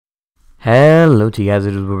Hello to you guys,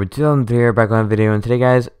 it is Robert here, back on a video, and today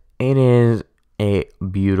guys, it is a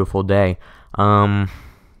beautiful day. You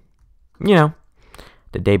know,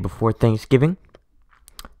 the day before Thanksgiving.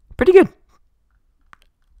 Pretty good.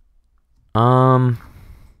 Hi.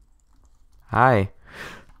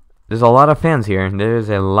 There's a lot of fans here. There's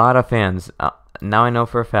a lot of fans. Now I know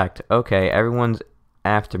for a fact. Okay, everyone's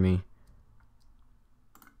after me.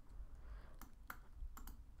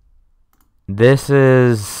 This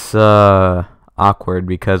is, awkward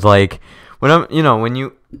because, like, when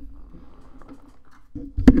you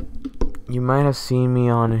might have seen me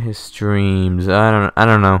on his streams. I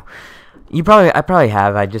don't know. I probably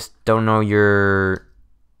have. I just don't know your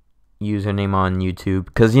username on YouTube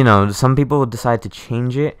because some people decide to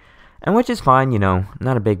change it, and which is fine.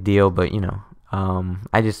 Not a big deal. But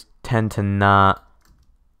I just tend to not.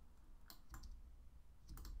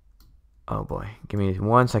 Oh boy, give me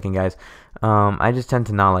 1 second, guys. I just tend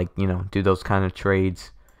to not like do those kind of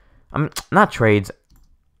trades. Not trades.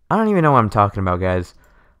 I don't even know what I'm talking about, guys.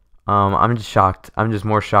 I'm just shocked. I'm just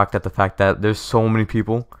more shocked at the fact that there's so many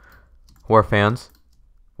people who are fans,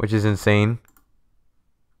 which is insane.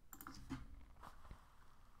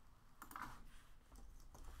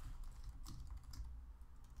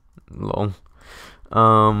 Lol.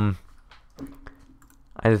 I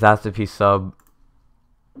just asked if he sub.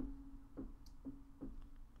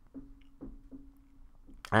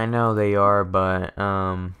 I know they are, but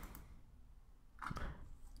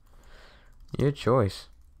your choice.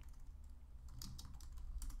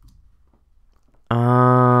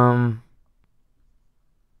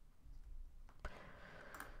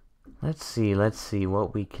 Let's see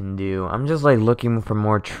what we can do. I'm just like looking for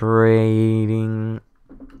more trading.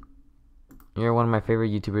 You're one of my favorite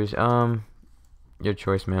YouTubers. Your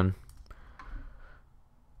choice, man.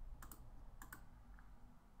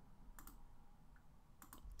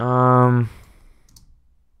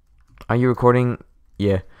 Are you recording?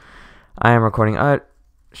 Yeah, I am recording.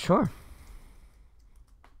 Sure.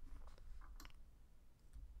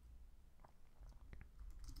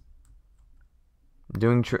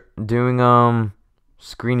 Doing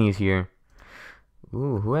screenies here.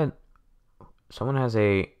 Ooh, someone has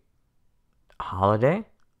a holiday?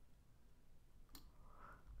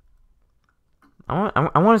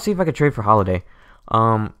 I want to see if I could trade for holiday.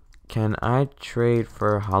 Can I trade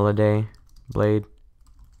for holiday blade?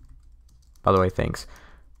 By the way, thanks.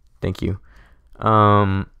 Thank you.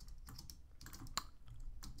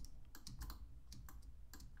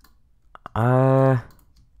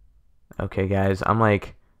 Okay, guys. I'm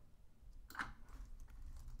like,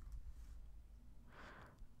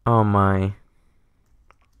 oh my.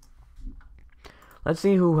 Let's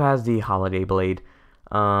see who has the holiday blade.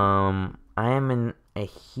 I am in a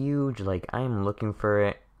huge, like, I am looking for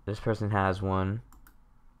it. This person has one.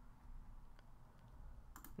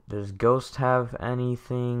 Does Ghost have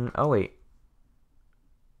anything? Oh, wait.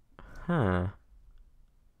 Huh.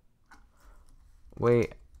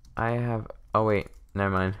 Wait, I have... Oh, wait. Never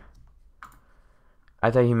mind.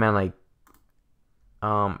 I thought he meant, like,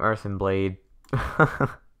 Earthen Blade.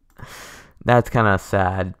 That's kind of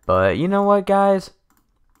sad. But you know what, guys?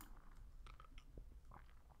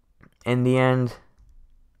 In the end...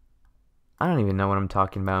 I don't even know what I'm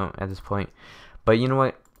talking about at this point. But you know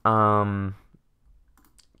what?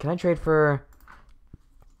 Can I trade for...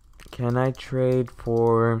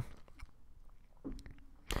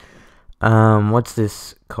 what's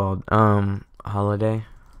this called? Holiday?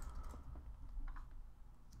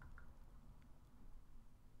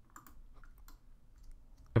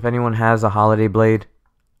 If anyone has a holiday blade,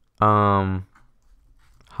 holiday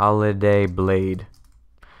blade.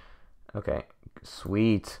 Okay,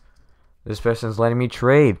 sweet. This person's letting me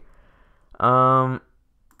trade. Finally,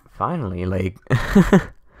 like,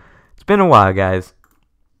 it's been a while, guys.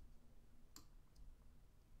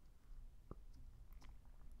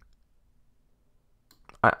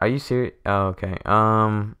 Are you serious? Oh, okay.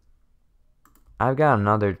 I've got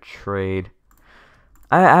another trade.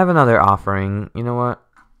 I have another offering. You know what?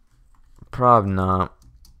 Probably not.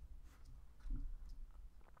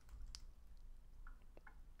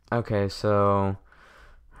 Okay, so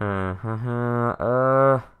I'm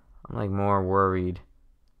like more worried.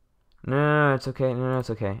 No, it's okay. No, it's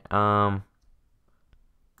okay. Let's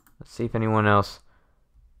see if anyone else.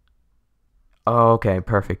 Oh, okay,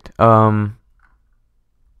 perfect. I'm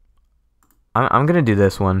gonna do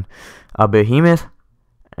this one. A behemoth,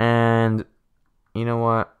 and you know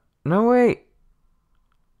what? No, wait.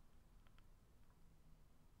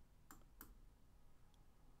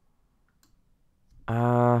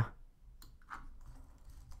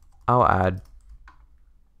 I'll add.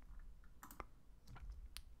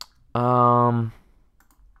 Um,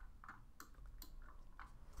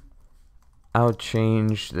 I'll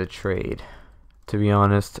change the trade, to be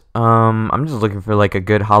honest. I'm just looking for like a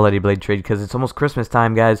good holiday blade trade because it's almost Christmas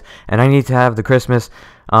time, guys, and I need to have the Christmas.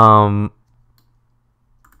 I'm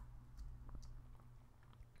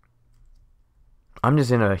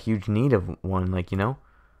just in a huge need of one, like, you know.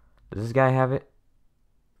 Does this guy have it?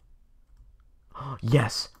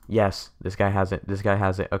 Yes, yes, this guy has it. This guy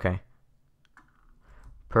has it. Okay.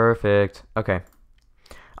 Perfect. Okay.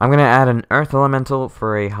 I'm gonna add an earth elemental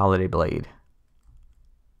for a holiday blade.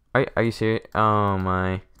 Are you serious? Oh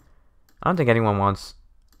my. I don't think anyone wants.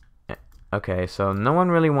 Okay, so no one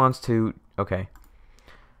really wants to. Okay.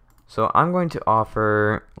 So I'm going to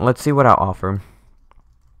offer. Let's see what I'll offer.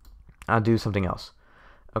 I'll do something else.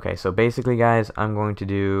 Okay, so basically, guys, I'm going to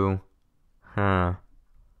do.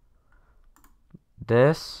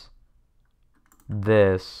 This.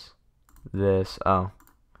 This. This. Oh.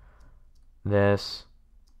 This.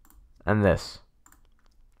 And this.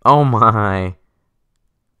 Oh my.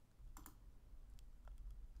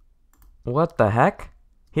 What the heck?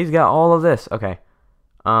 He's got all of this. Okay.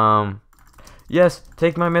 Yes,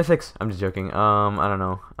 take my mythics. I'm just joking. I don't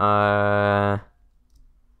know. I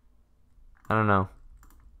don't know.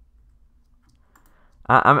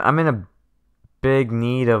 I'm in a big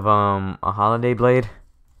need of a holiday blade.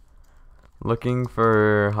 Looking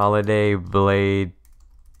for holiday blade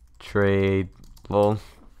trade. Lol.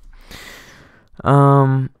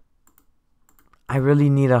 I really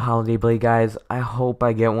need a holiday blade, guys. I hope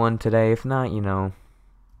I get one today. If not, you know,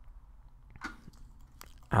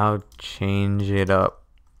 I'll change it up.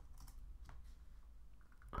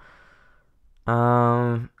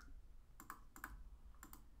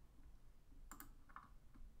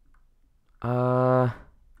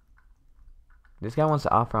 This guy wants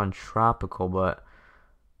to offer on tropical, but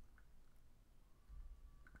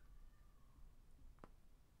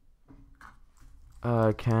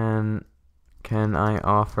can I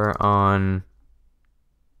offer on?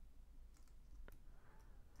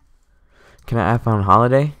 Can I offer on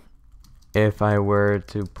holiday? If I were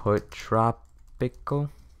to put tropical,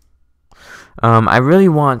 I really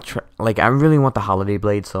want I really want the holiday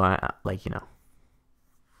blade, so I like, you know.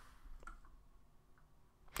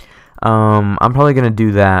 I'm probably gonna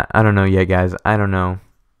do that. I don't know yet, guys. I don't know.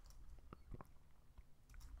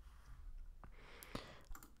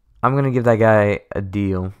 I'm gonna give that guy a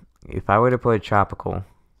deal. If I were to put a tropical.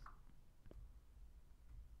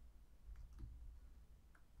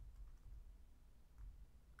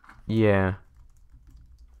 Yeah.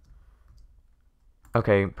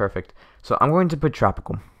 Okay, perfect. So I'm going to put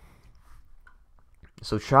tropical.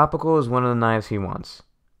 So tropical is one of the knives he wants,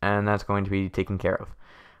 and that's going to be taken care of.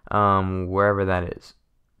 Wherever that is.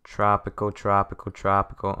 Tropical, tropical,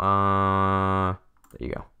 tropical. There you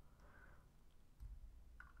go.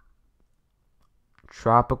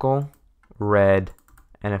 Tropical, red,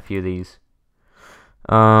 and a few of these.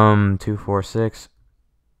 2, 4, 6,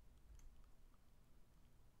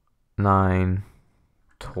 9,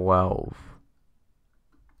 12.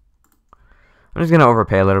 I'm just gonna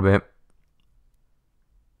overpay a little bit.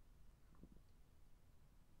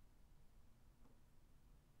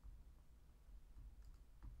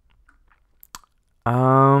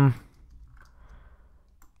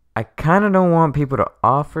 I kind of don't want people to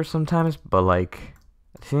offer sometimes, but like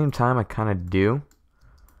at the same time, I kind of do.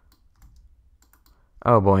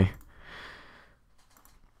 Oh boy.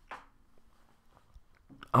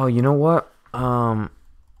 Oh, you know what?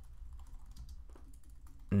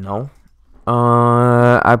 No.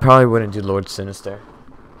 I probably wouldn't do Lord Sinister.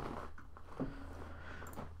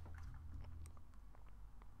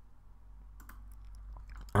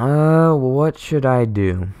 What should I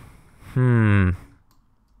do?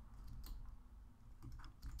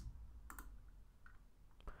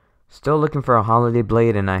 Still looking for a holiday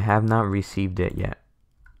blade, and I have not received it yet.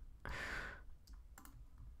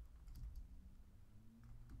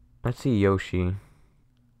 Let's see Yoshi.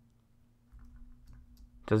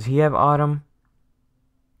 Does he have autumn?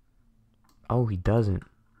 Oh, he doesn't.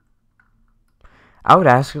 I would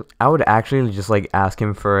actually just like ask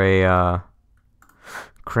him for a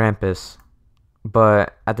Krampus.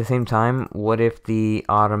 But at the same time, what if the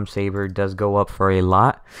autumn saber does go up for a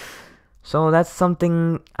lot? So that's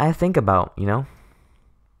something I think about, you know?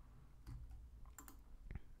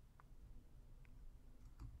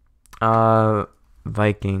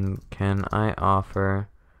 Viking, can I offer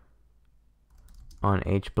on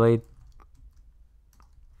H-Blade?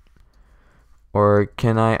 Or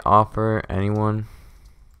can I offer anyone?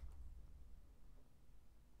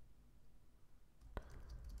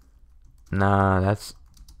 Nah, that's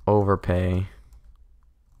overpay.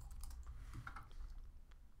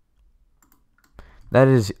 That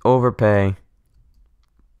is overpay.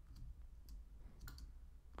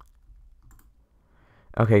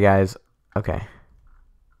 Okay, guys. Okay.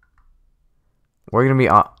 We're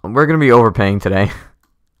gonna be overpaying today.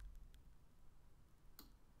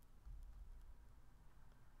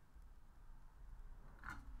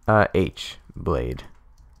 H blade.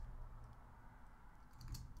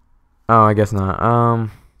 Oh, I guess not.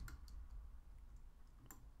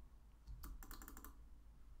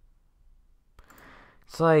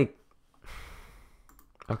 It's like,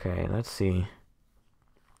 okay, let's see.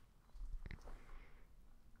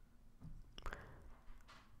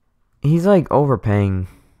 He's like overpaying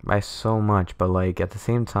by so much, but like at the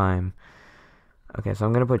same time. Okay, so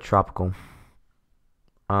I'm gonna put tropical.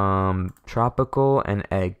 Tropical and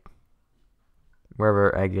egg.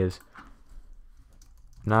 Wherever egg is.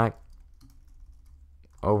 Not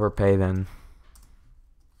overpay then.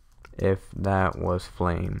 If that was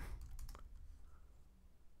flame.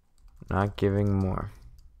 Not giving more.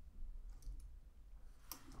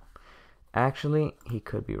 Actually, he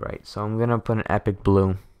could be right. So I'm gonna put an epic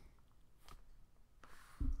blue.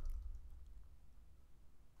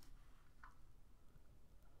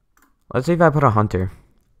 Let's see if I put a hunter.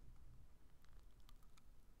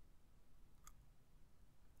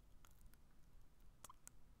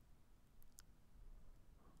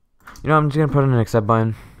 You know, I'm just gonna put in an accept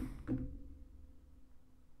button.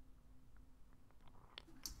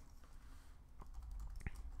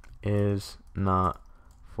 Is not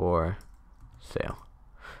for sale.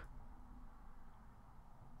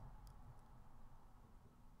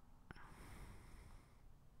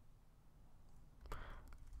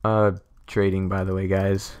 Trading, by the way,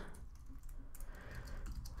 guys.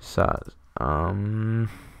 So, would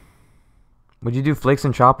you do flakes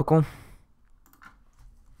and tropical?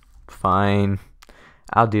 Fine.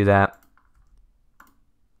 I'll do that.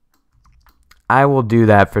 I will do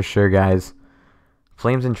that for sure, guys.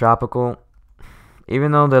 Flames and tropical.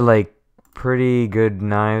 Even though they're like pretty good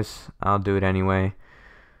knives, I'll do it anyway.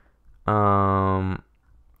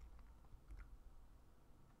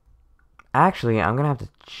 Actually, I'm gonna have to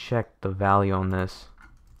check the value on this.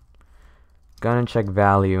 Gonna check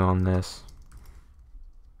value on this.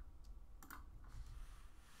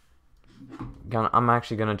 I'm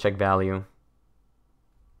actually gonna check value.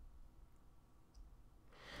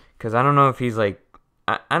 Cause I don't know if he's like,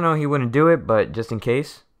 I know he wouldn't do it, but just in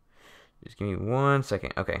case. Just give me 1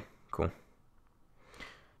 second. Okay, cool.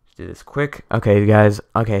 Let's do this quick. Okay, guys.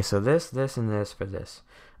 Okay, so this, and this for this.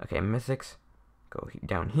 Okay, mythics. Go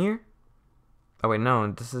down here. Oh, wait,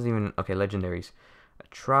 no. This is even... Okay, legendaries. A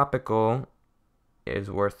tropical is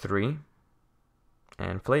worth 3.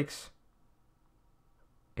 And flakes.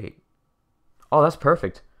 8. Oh, that's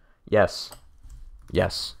perfect. Yes.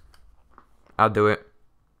 Yes. I'll do it.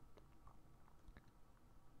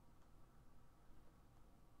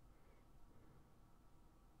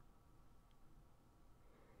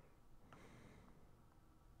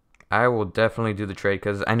 I will definitely do the trade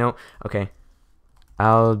because I know... Okay.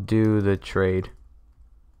 I'll do the trade.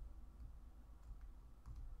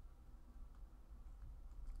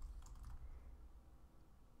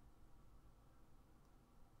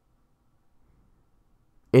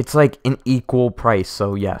 It's like an equal price,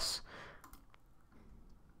 so yes.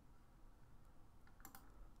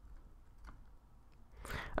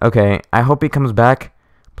 Okay, I hope he comes back.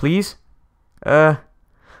 Please?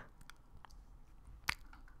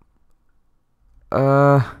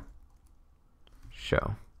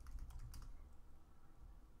 Show.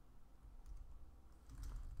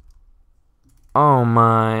 Oh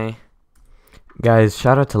my. Guys,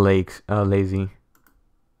 shout out to Lazy.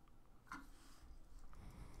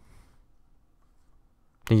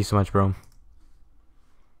 Thank you so much, bro.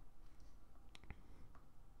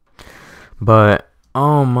 But,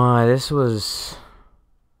 oh my, this was...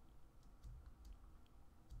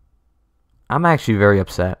 I'm actually very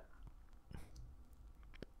upset.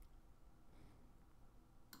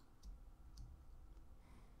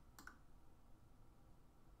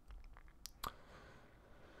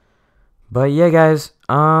 But yeah, guys,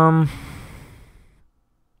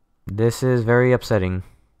 this is very upsetting.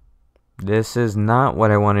 This is not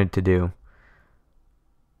what I wanted to do.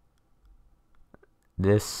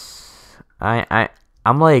 This,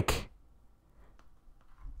 I'm like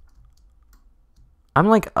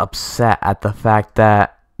upset at the fact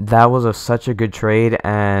that that was such a good trade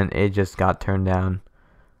and it just got turned down.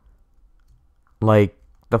 Like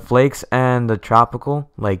the flakes and the tropical,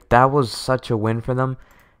 like that was such a win for them.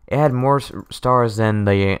 It had more stars than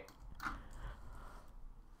the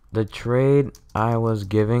trade I was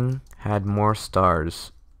giving had more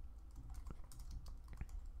stars.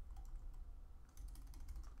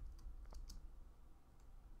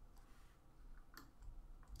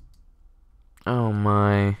 Oh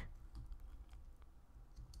my.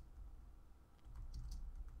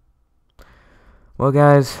 Well,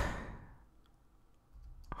 guys,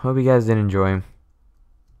 hope you guys did enjoy.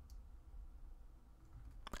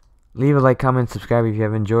 Leave a like, comment, subscribe if you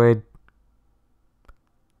have enjoyed.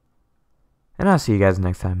 And I'll see you guys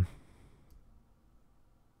next time.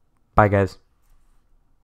 Bye, guys.